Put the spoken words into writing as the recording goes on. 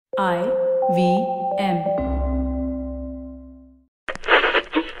IVM.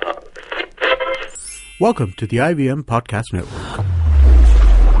 Welcome to the IVM Podcast Network.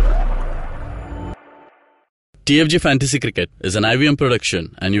 TFG Fantasy Cricket is an IVM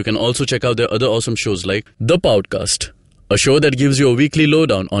production, and you can also check out their other awesome shows like The Podcast, a show that gives you a weekly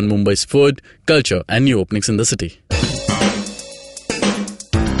lowdown on Mumbai's food, culture, and new openings in the city.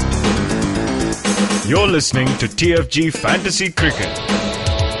 You're listening to TFG Fantasy Cricket.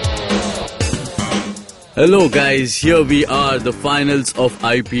 Hello guys, here we are, the finals of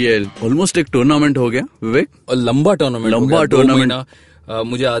IPL. Almost एक tournament हो गया, विवेक? और लंबा tournament, लंबा tournament.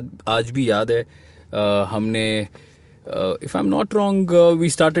 मुझे आज भी याद है, हमने if I'm not wrong, we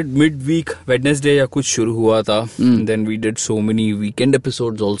started midweek, Wednesday या कुछ शुरू हुआ था. Then we did so many weekend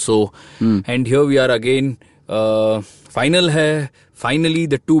episodes also. And here we are again. Final है. Finally,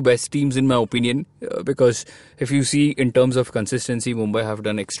 the two best teams in my opinion, because if you see in terms of consistency, Mumbai have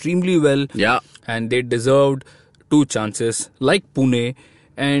done extremely well. Yeah. And they deserved two chances, like Pune.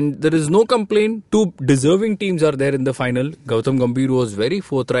 And there is no complaint. Two deserving teams are there in the final. Gautam Gambhir was very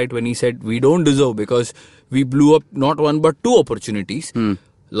forthright when he said, we don't deserve because we blew up not one but two opportunities.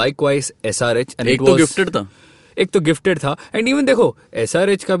 Likewise, SRH. And एक तो gifted था. एक तो gifted था. And even देखो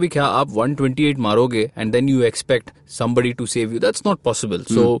SRH का भी क्या, आप 128 मारोगे and then you expect somebody to save you. That's not possible.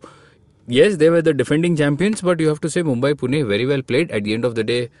 So yes, they were the defending champions, but you have to say Mumbai Pune very well played. At the end of the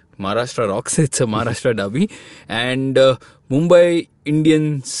day, Maharashtra rocks. It's a Maharashtra derby, and Mumbai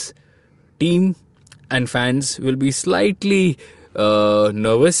Indians team and fans will be slightly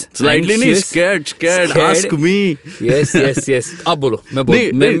nervous, Slightly anxious, scared. Ask me. Yes. अब बोलो, मैं बोल.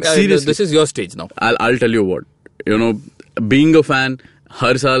 Seriously. This is your stage now. I'll tell you what. You know, being a fan,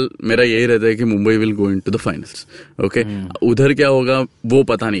 हर साल मेरा यही रहता है कि Mumbai will go into the finals. Okay, उधर क्या होगा वो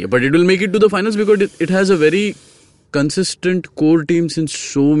पता नहीं है, but it will make it to the finals because it has a very consistent core team since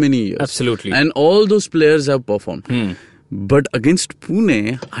so many years. Absolutely. And all those players have performed. But against Pune,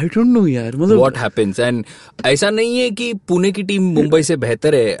 I don't know यार. मतलब What happens? And ऐसा नहीं है कि पुणे की team Mumbai से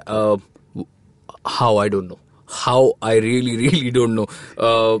बेहतर है. How? I don't know. How? I really don't know.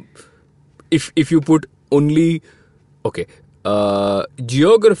 If you put only, okay,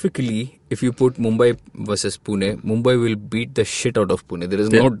 geographically, if you put Mumbai versus Pune, Mumbai will beat the shit out of Pune. There is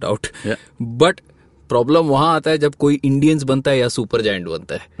no doubt. Yeah. But problem वहां आता है जब कोई Indians बनता है या super giant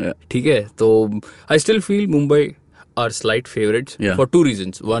बनता है. ठीक है, तो I still feel Mumbai are slight favourites for two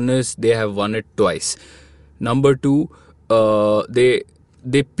reasons. One is they have won it twice. Number two,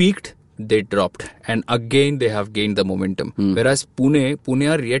 they peaked, they dropped, and again they have gained the momentum. Whereas Pune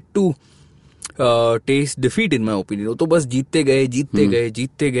are yet to taste defeat in my opinion. वो तो बस जीतते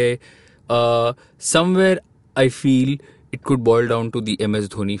गए. Somewhere I feel it could boil down to the MS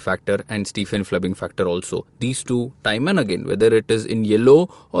Dhoni factor and Stephen Fleming factor also. These two, time and again, whether it is in yellow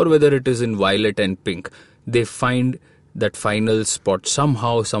or whether it is in violet and pink, they find that final spot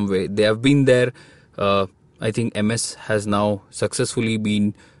somehow, some way. They have been there. I think MS has now successfully been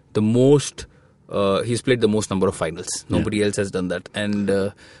the most, he's played the most number of finals. Nobody else has done that. And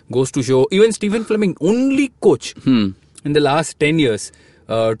goes to show, even Stephen Fleming, only coach in the last 10 years,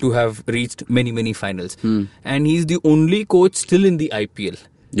 to have reached many finals. And he's the only coach still in the IPL.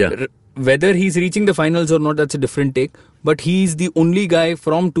 Yeah. Whether he's reaching the finals or not, that's a different take. But he's the only guy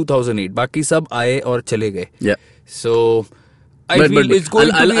from 2008. Baki sab aaye aur chale gaye. Yeah. So, I feel it's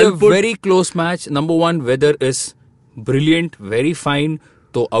going to be a very close match. Number one, weather is brilliant, very fine.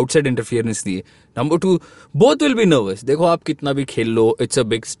 तो outside interference नहीं है. Number two, both will be nervous. देखो आप कितना भी खेल लो, it's a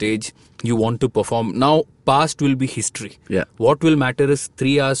big stage. You want to perform. Now, past will be history. Yeah. What will matter is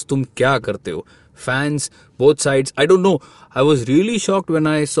 3 hours तुम क्या करते हो. Fans, both sides. I don't know. I was really shocked when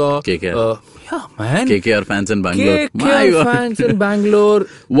I saw KKR. Yeah, man. KKR fans in Bangalore. KKR fans in Bangalore.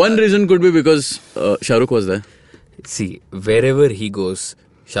 One reason could be because Shah Rukh was there. See, wherever he goes,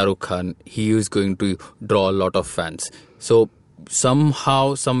 Shah Rukh Khan, he is going to draw a lot of fans. So,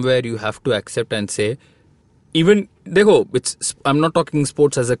 somehow, somewhere you have to accept and say, even, dekho, I'm not talking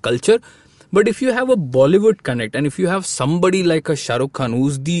sports as a culture, but if you have a Bollywood connect and if you have somebody like a Shah Rukh Khan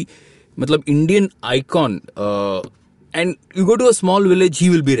who's the Indian icon, and you go to a small village, he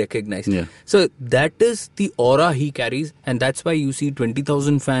will be recognized. Yeah. So that is the aura he carries, and that's why you see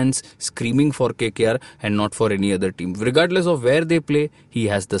 20,000 fans screaming for KKR and not for any other team. Regardless of where they play, he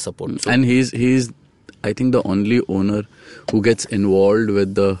has the support. So, and he's I think the only owner who gets involved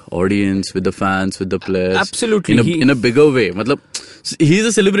with the audience, with the fans, with the players. Absolutely. In a bigger way. Matlab, he's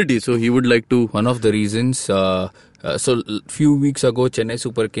a celebrity, so he would like to. One of the reasons, so few weeks ago, Chennai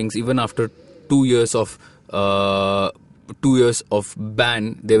Super Kings, even after 2 years of 2 years of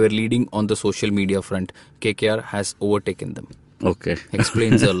ban, they were leading on the social media front. KKR has overtaken them. Okay.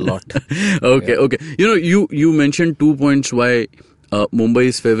 Explains a lot. Okay. You mentioned 2 points why Mumbai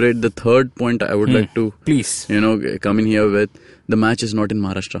is favorite. The third point I would like to Please. come in here with, the match is not in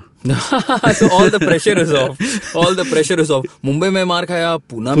Maharashtra. So all the pressure is off. Mumbai में मार खाया,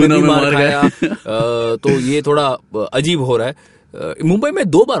 पूना में भी मार खाया, तो ये थोड़ा अजीब हो रहा है. मुंबई में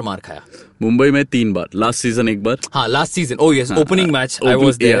 2 बार मार खाया. मुंबई में 3 बार. लास्ट सीजन 1 बार. हाँ, last season. Oh yes, opening match. I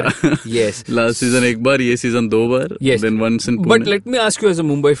was there. Yes. Last season 1 बार, ये सीजन 2 बार. Yes. Then once in Pune. But let me ask you as a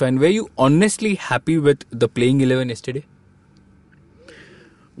Mumbai fan, were you honestly happy with the playing 11 yesterday?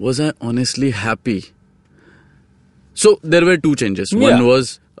 Was I honestly happy? So there were 2 changes. Yeah. One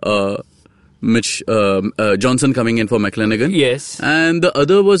was Mitch Johnson coming in for McClanagan. Yes. And the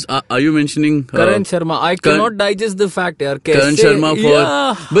other was, are you mentioning Karan Sharma. I cannot digest the fact, yaar. Karan Sharma for...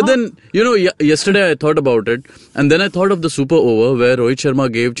 Yeah. But then, yesterday I thought about it. And then I thought of the super over where Rohit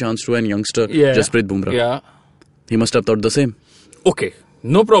Sharma gave chance to a youngster, Jasprit Bumrah. Yeah. He must have thought the same. Okay.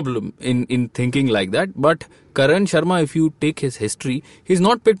 No problem in thinking like that. But Karan Sharma, if you take his history, he's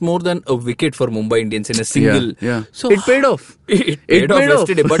not picked more than a wicket for Mumbai Indians in a single. Yeah. So it paid off. It paid off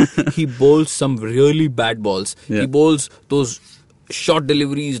yesterday. But he bowls some really bad balls. Yeah. He bowls those short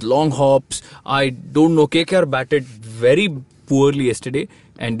deliveries, long hops. I don't know. KKR batted very poorly yesterday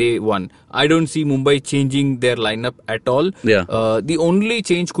and they won. I don't see Mumbai changing their lineup at all. Yeah. The only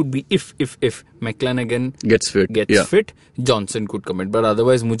change could be if McClanagan gets fit. Johnson could come in. But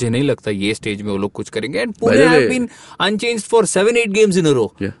otherwise, मुझे नहीं लगता ये stage में वो लोग कुछ करेंगे. And Pune have been unchanged for 7-8 games in a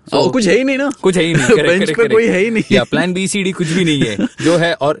row. Yeah. So, कुछ है ही नहीं ना. कुछ है ही नहीं. Bench पे कोई है ही नहीं. Yeah, plan B, C, D कुछ भी नहीं है. जो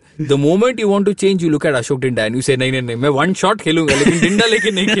है और the moment you want to change, you look at Ashok Dinda and you say नहीं मैं one shot खेलूंगा लेकिन डिंडा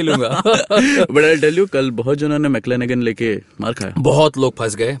लेके नहीं खेलूंगा. But I'll tell you, कल बहुत जनों ने McClanagan लेके मार खाया. बहुत लोग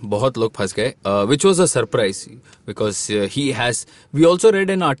फंस गए. Which was a surprise because we also read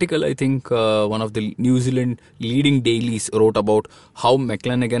an article, I think one of the New Zealand leading dailies wrote about how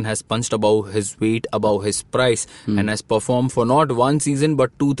McClanagan has punched above his weight, above his price and has performed for not 1 season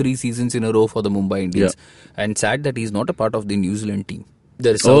but 2-3 seasons in a row for the Mumbai Indians. Yeah. And sad that he's not a part of the New Zealand team.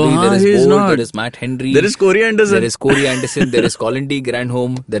 There is Saudi, there is Bolt, there is Matt Henry. There is Corey Anderson. There is Colin D.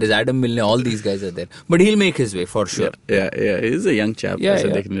 Granholm. There is Adam Milne. All these guys are there. But he'll make his way for sure. Yeah. He's a young chap.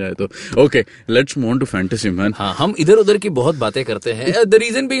 Okay, let's move on to fantasy, man. हाँ, हम इधर उधर की बहुत बातें करते हैं. The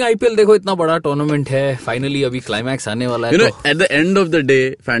reason being IPL देखो इतना बड़ा टूर्नामेंट है. Finally अभी climax आने वाला है. At the end of the day,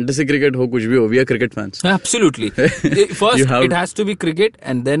 fantasy cricket हो कुछ भी हो, we are cricket fans. Absolutely. First, it has to be cricket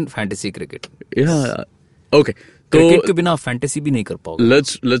and then fantasy cricket. Yeah. Okay. Cricket के बिना फैंटेसी भी नहीं कर पाओगे.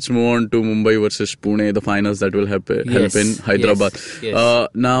 Let's move on to Mumbai versus Pune, the finals that will help in Hyderabad. Yes.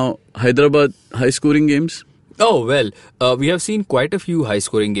 Now, Hyderabad, high-scoring games? Oh, well, we have seen quite a few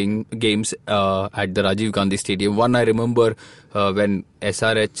high-scoring games at the Rajiv Gandhi Stadium. One I remember when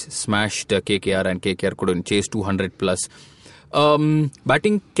SRH smashed KKR and KKR couldn't chase 200 plus.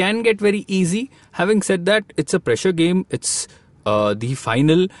 Batting can get very easy. Having said that, it's a pressure game. It's the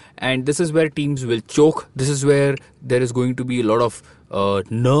final, and this is where teams will choke. This is where there is going to be a lot of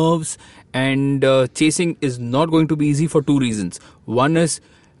nerves, and chasing is not going to be easy for 2 reasons. One is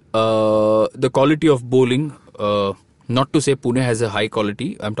the quality of bowling. Not to say Pune has a high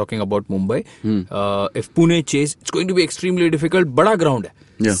quality. I'm talking about Mumbai. If Pune chase, it's going to be extremely difficult. बड़ा ground है.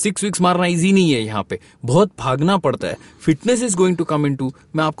 Yeah. 6 weeks मारना easy नहीं है यहाँ पे. बहुत भागना पड़ता है. Fitness is going to come into.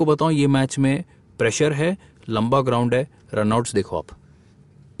 मैं आपको बताऊँ ये मैच में pressure है, लंबा ground है, रनआउट्स देखो आप.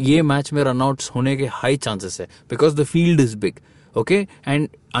 ये मैच में रनआउट्स होने के हाई चांसेस है because the field is big. Okay, and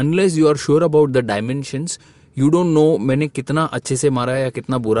unless you are sure about the dimensions, you don't know मैंने कितना अच्छे से मारा है या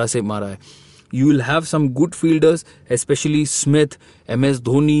कितना बुरा से मारा है. You will have some good fielders, especially Smith, MS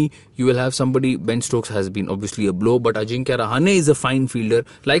Dhoni. You will have somebody, Ben Stokes has been obviously a blow, but Ajinkya Rahane is a fine fielder.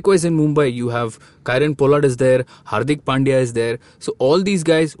 Likewise in Mumbai, you have Kieron Pollard is there, Hardik Pandya is there. So all these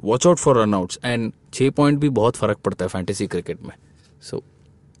guys, watch out for runouts. And 6 point भी बहुत फर्क पड़ता है fantasy cricket में. So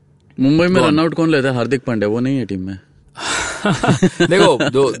Mumbai में runout कौन लेता है? हार्दिक पांड्या. वो नहीं है टीम में. देखो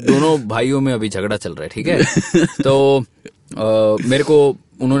दोनों भाइयों में अभी झगड़ा चल रहा है, ठीक है. तो मेरे को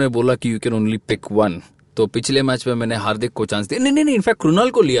उन्होंने बोला कि यू कैन ओनली पिक 1. तो पिछले मैच में मैंने हार्दिक को चांस दिया. नहीं, इनफैक्ट कृणाल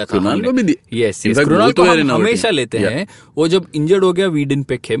को लिया था. कृणाल को भी दिया. यस, कृणाल को हम हमेशा लेते हैं. वो जब इंजर्ड हो गया, we didn't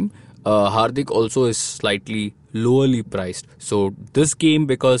pick him. Hardik also is slightly लोअरली priced. So this game,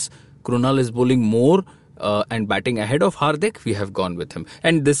 because Krunal is bowling more and batting ahead of Hardik, we have gone with him.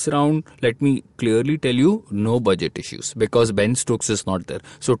 And this round, let me clearly tell you, no budget issues because Ben Stokes is not there.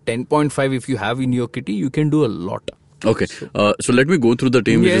 So 10.5 if you have in your kitty, you can do a lot. Okay, so let me go through the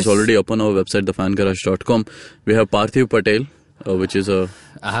team which is already up on our website, thefangarage.com. We have Parthiv Patel, which is a...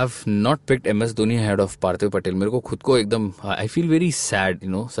 I have not picked MS Dhoni ahead of Parthiv Patel. मेरे को खुद को एकदम, I feel very sad,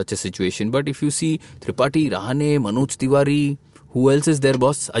 such a situation. But if you see Tripathi, Rahane, Manoj Tiwari, who else is there,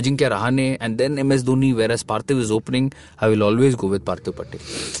 boss? Ajinkya Rahane and then MS Dhoni, whereas Parthiv is opening. I will always go with Parthiv Patel.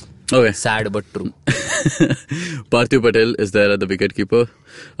 Okay. Sad but true. Parthiv Patel is there at the wicketkeeper.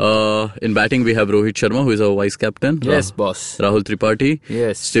 In batting, we have Rohit Sharma, who is our vice captain. Yes, boss. Rahul Tripathi.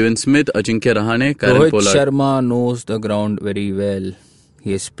 Yes. Steven Smith, Ajinkya Rahane, Karen Rohit Pollard. Sharma knows the ground very well.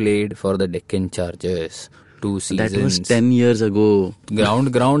 He has played for the Deccan Chargers 2 seasons. That was 10 years ago.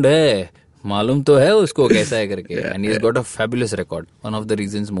 Ground है. मालूम तो है उसको कैसा है करके. And he's got a fabulous record. One of the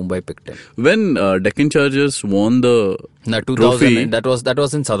reasons Mumbai picked him. When Deccan Chargers won the 2000, trophy, that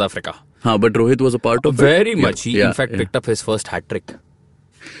was in South Africa. but Rohit was a part of Very it. much. He in fact picked up his first hat trick.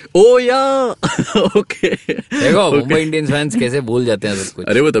 Oh yeah. Okay. देखो Mumbai Indians fans कैसे भूल जाते हैं सब कुछ.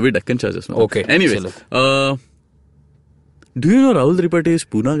 अरे वो तभी Deccan Chargers में. Okay. Anyways, do you know Rahul Tripathi is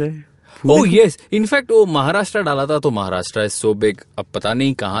Pune guy? Oh yes, in fact वो महाराष्ट्र डाला था तो महाराष्ट्र is so big. अब पता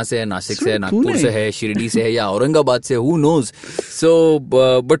नहीं कहाँ से है, नासिक से है, नागपुर से है, शिरडी से है या औरंगाबाद से, who knows. So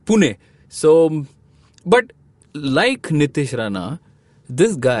but Pune. So but like Nitish Rana,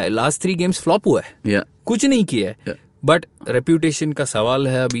 this guy last 3 games flop हुआ है. Yeah. कुछ नहीं किया है. Yeah. But reputation का सवाल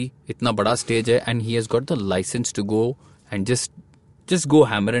है अभी, इतना बड़ा stage है and he has got the license to go and just go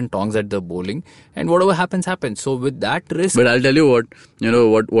hammer and tongs at the bowling and whatever happens. So with that risk. But I'll tell you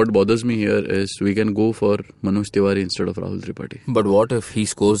what bothers me here is we can go for Manoj Tiwari instead of Rahul Tripathi. But what if he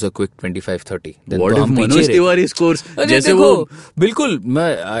scores a quick 25-30? What if Manoj Tiwari scores? जैसे वो बिल्कुल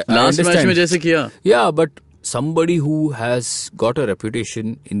मैं last match में जैसे किया. Yeah, but somebody who has got a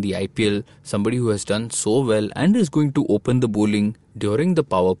reputation in the IPL, somebody who has done so well and is going to open the bowling during the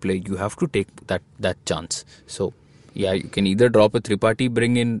power play, you have to take that chance. So yeah, you can either drop a Tripathi,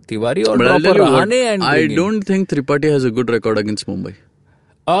 bring in Tiwari, or drop a Rahane and I don't think Tripathi has a good record against Mumbai.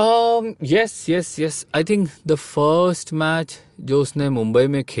 Yes. I think the first match जो उसने मुंबई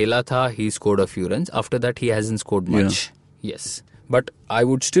में खेला था, he scored a few runs. After that, he hasn't scored much. Yeah. Yes. But I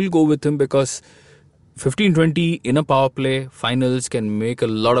would still go with him because 15-20 in a power play, finals can make a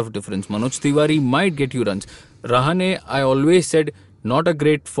lot of difference. Manoj Tiwari might get you runs. Rahane, I always said, not a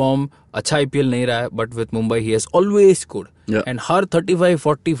great form, अच्छा IPL नहीं रहा है, but with Mumbai he has always scored. Yeah. And हर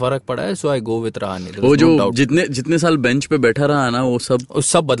 35-40 फर्क पड़ा है, so I go with Rahane. वो जो जितने साल बेंच पे बैठा रहा ना, वो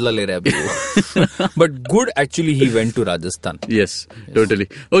सब बदला ले रहा है अभी वो. But good actually he went to Rajasthan. Yes, totally.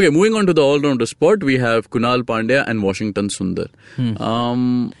 Okay, moving on to the all-rounder spot, we have Kunal Pandya and Washington Sundar.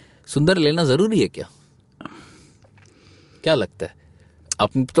 सुंदर लेना जरूरी है क्या? क्या लगता है?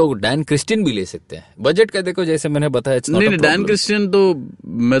 आप तो डैन क्रिस्टियन भी ले सकते हैं. बजट का देखो, जैसे मैंने बताया, नहीं डैन क्रिस्टियन तो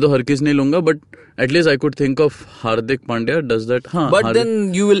मैं तो हर किस नहीं लूंगा, but at least I could think of Hardik Pandya does that. हाँ, but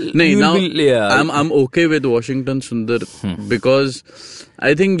then you will I am okay with Washington सुंदर बिकॉज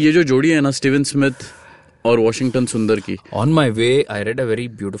आई थिंक ये जो जोड़ी है ना, स्टीवन स्मिथ और वॉशिंगटन सुंदर की. On my way, I read a very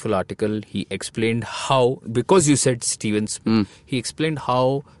beautiful article. He explained how, because you said Steven Smith, he explained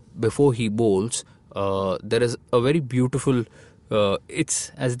how before he bowls, there is a very beautiful,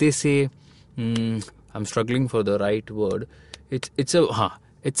 it's, as they say, I'm struggling for the right word. It's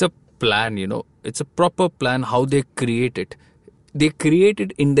a plan, it's a proper plan how they create it. They create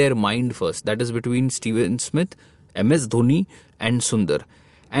it in their mind first. That is between Steven Smith, MS Dhoni and Sundar.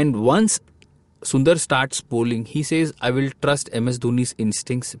 And once Sundar starts bowling, he says, I will trust MS Dhoni's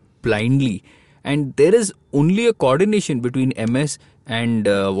instincts blindly. And there is only a coordination between MS and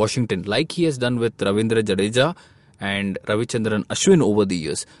Washington, like he has done with Ravindra Jadeja and Ravichandran Ashwin over the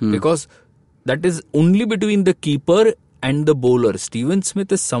years. Because that is only between the keeper and the bowler. Steven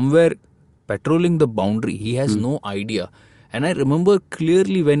Smith is somewhere patrolling the boundary. He has no idea. And I remember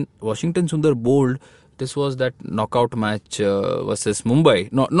clearly when Washington Sundar bowled, this was that knockout match versus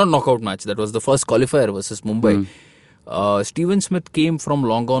Mumbai. No, not knockout match. That was the first qualifier versus Mumbai. Steven Smith came from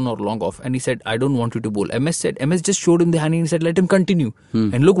long on or long off and he said, I don't want you to bowl. MS just showed him the hand and he said, let him continue.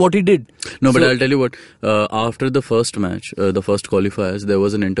 And look what he did. No, but I'll tell you what, after the first match, the first qualifiers, there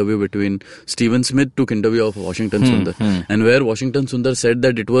was an interview between Steven Smith took interview of Washington Sundar. And where Washington Sundar said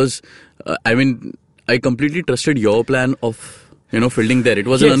that it was, I completely trusted your plan of fielding there. It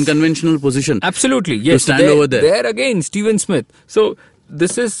was an unconventional position. Absolutely, yes. To stand over there. There again, Steven Smith. So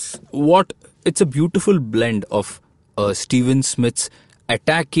this is what, it's a beautiful blend of Steven Smith's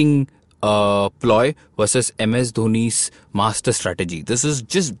attacking ploy versus MS Dhoni's master strategy. This is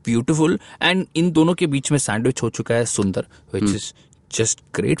just beautiful. And in दोनों के बीच में sandwich हो चुका है Sundar, which is just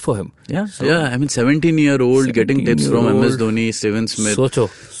great for him. Yeah, 17-year-old getting tips from MS Dhoni, Steven Smith.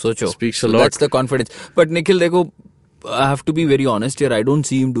 सोचो. Speaks a lot. That's the confidence. But Nikhil, देखो, I have to be very honest here. I don't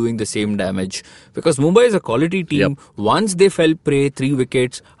see him doing the same damage because Mumbai is a quality team. Yep. Once they fell prey, 3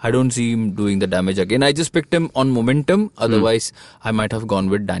 wickets, I don't see him doing the damage again. I just picked him on momentum. Otherwise, I might have gone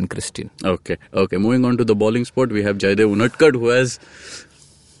with Dan Christian. Okay. Moving on to the bowling spot, we have Jaydev Unadkat, who has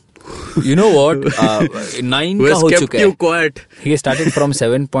You know what? 9 who ka has ho kept chuka you hai. quiet. He started from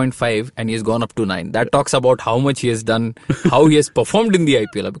 7.5 and he has gone up to 9. That talks about how much he has done, how he has performed in the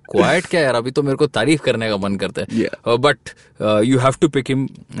IPL. Abhi quiet kya yaar? Abhi to mere ko तारीफ करने का मन करता है. Yeah. But you have to pick him,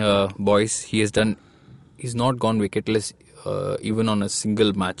 boys. He's not gone wicketless even on a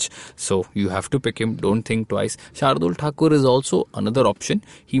single match. So you have to pick him. Don't think twice. Shardul Thakur is also another option.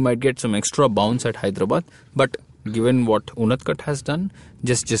 He might get some extra bounce at Hyderabad. But given what Unadkat has done,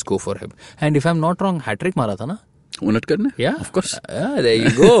 just go for him. And if I'm not wrong, hat-trick mara tha na? Unadkat ne? Yeah. Of course. There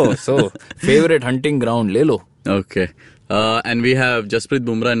you go. So, favorite hunting ground, le lo. Okay. And we have Jasprit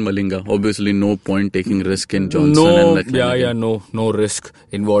Bumrah and Malinga. Obviously, no point taking risk in Johnson and McClenaghan. No risk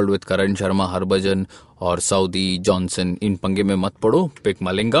involved with Karan Sharma, Harbhajan or Saudi, Johnson. In pange mein mat pado. Pick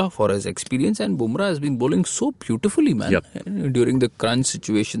Malinga for his experience, and Bumrah has been bowling so beautifully, man, during the crunch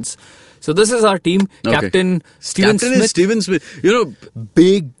situations. So this is our team. Okay. Captain Steven Captain Smith. is Steven Smith. You know,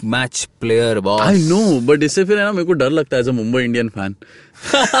 Big match player, boss. I know, but इससे फिर है ना मेरे को डर लगता है as a Mumbai Indian fan.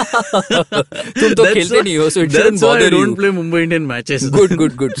 तुम तो खेलते नहीं हो, so it shouldn't That's why bother I don't you. play Mumbai Indian matches.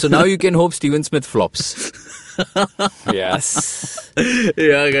 Good. So now you can hope Steven Smith flops. Yes.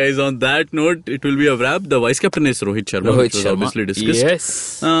 Yeah, guys, on that note, it will be a wrap. The vice captain is Rohit Sharma, which was obviously discussed.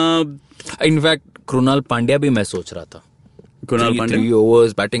 Yes. Uh, In fact, Krunal Pandya भी मैं सोच रहा था. Kunal Pandya. 3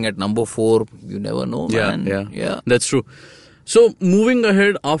 overs, batting at number 4. You never know, man. Yeah. That's true. So, moving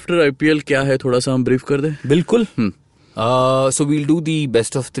ahead, after IPL, क्या है थोड़ा सा हम brief कर दें? बिल्कुल. So we'll do the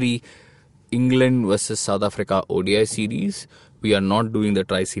best of 3 England versus South Africa ODI series. We are not doing the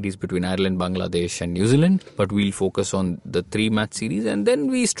tri-series between Ireland, Bangladesh and New Zealand, but we'll focus on the 3-match series, and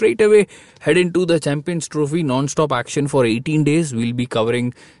then we straight away head into the Champions Trophy non-stop action for 18 days. We'll be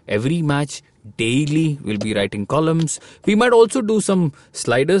covering every match daily. We'll be writing columns. We might also do some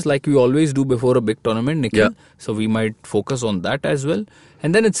sliders like we always do before a big tournament, Nikhil. Yeah. So we might focus on that as well.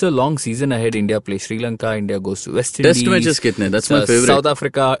 And then it's a long season ahead. India plays Sri Lanka. India goes to West Indies. Test matches kitne? That's my favorite. South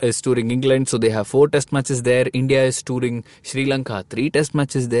Africa is touring England, so they have 4 test matches there. India is touring Sri Lanka, 3 test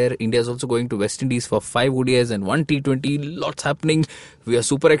matches there. India is also going to West Indies for 5 ODIs and 1 T20. Lots happening. We are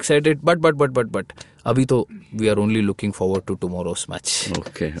super excited. But. Abhi to we are only looking forward to tomorrow's match.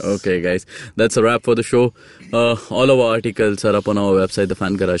 Okay, guys. That's a wrap for the show. All of our articles are up on our website,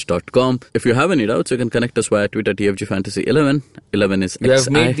 thefangarage.com. If you have any doubts, you can connect us via Twitter, TFGFantasy11. 11 is We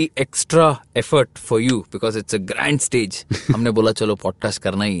have made the extra effort for you because it's a grand stage. हमने बोला चलो podcast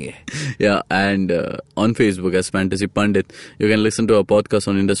करना ही है. Yeah, and on Facebook as Fantasy Pundit. You can listen to our podcast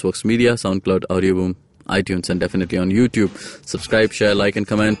on IndusWorks Media, SoundCloud, Audioboom, iTunes, and definitely on YouTube. Subscribe, share, like, and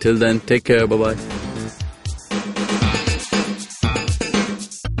comment. Till then, take care. Bye-bye.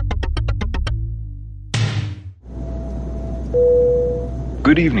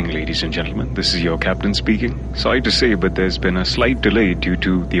 Good evening, ladies and gentlemen. This is your captain speaking. Sorry to say, but there's been a slight delay due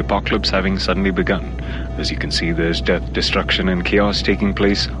to the apocalypse having suddenly begun. As you can see, there's death, destruction, and chaos taking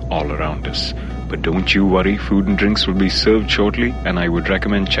place all around us. But don't you worry, food and drinks will be served shortly, and I would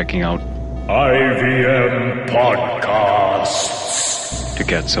recommend checking out IVM Podcasts to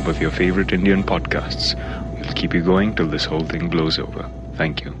get some of your favorite Indian podcasts. We'll keep you going till this whole thing blows over.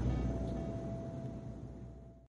 Thank you.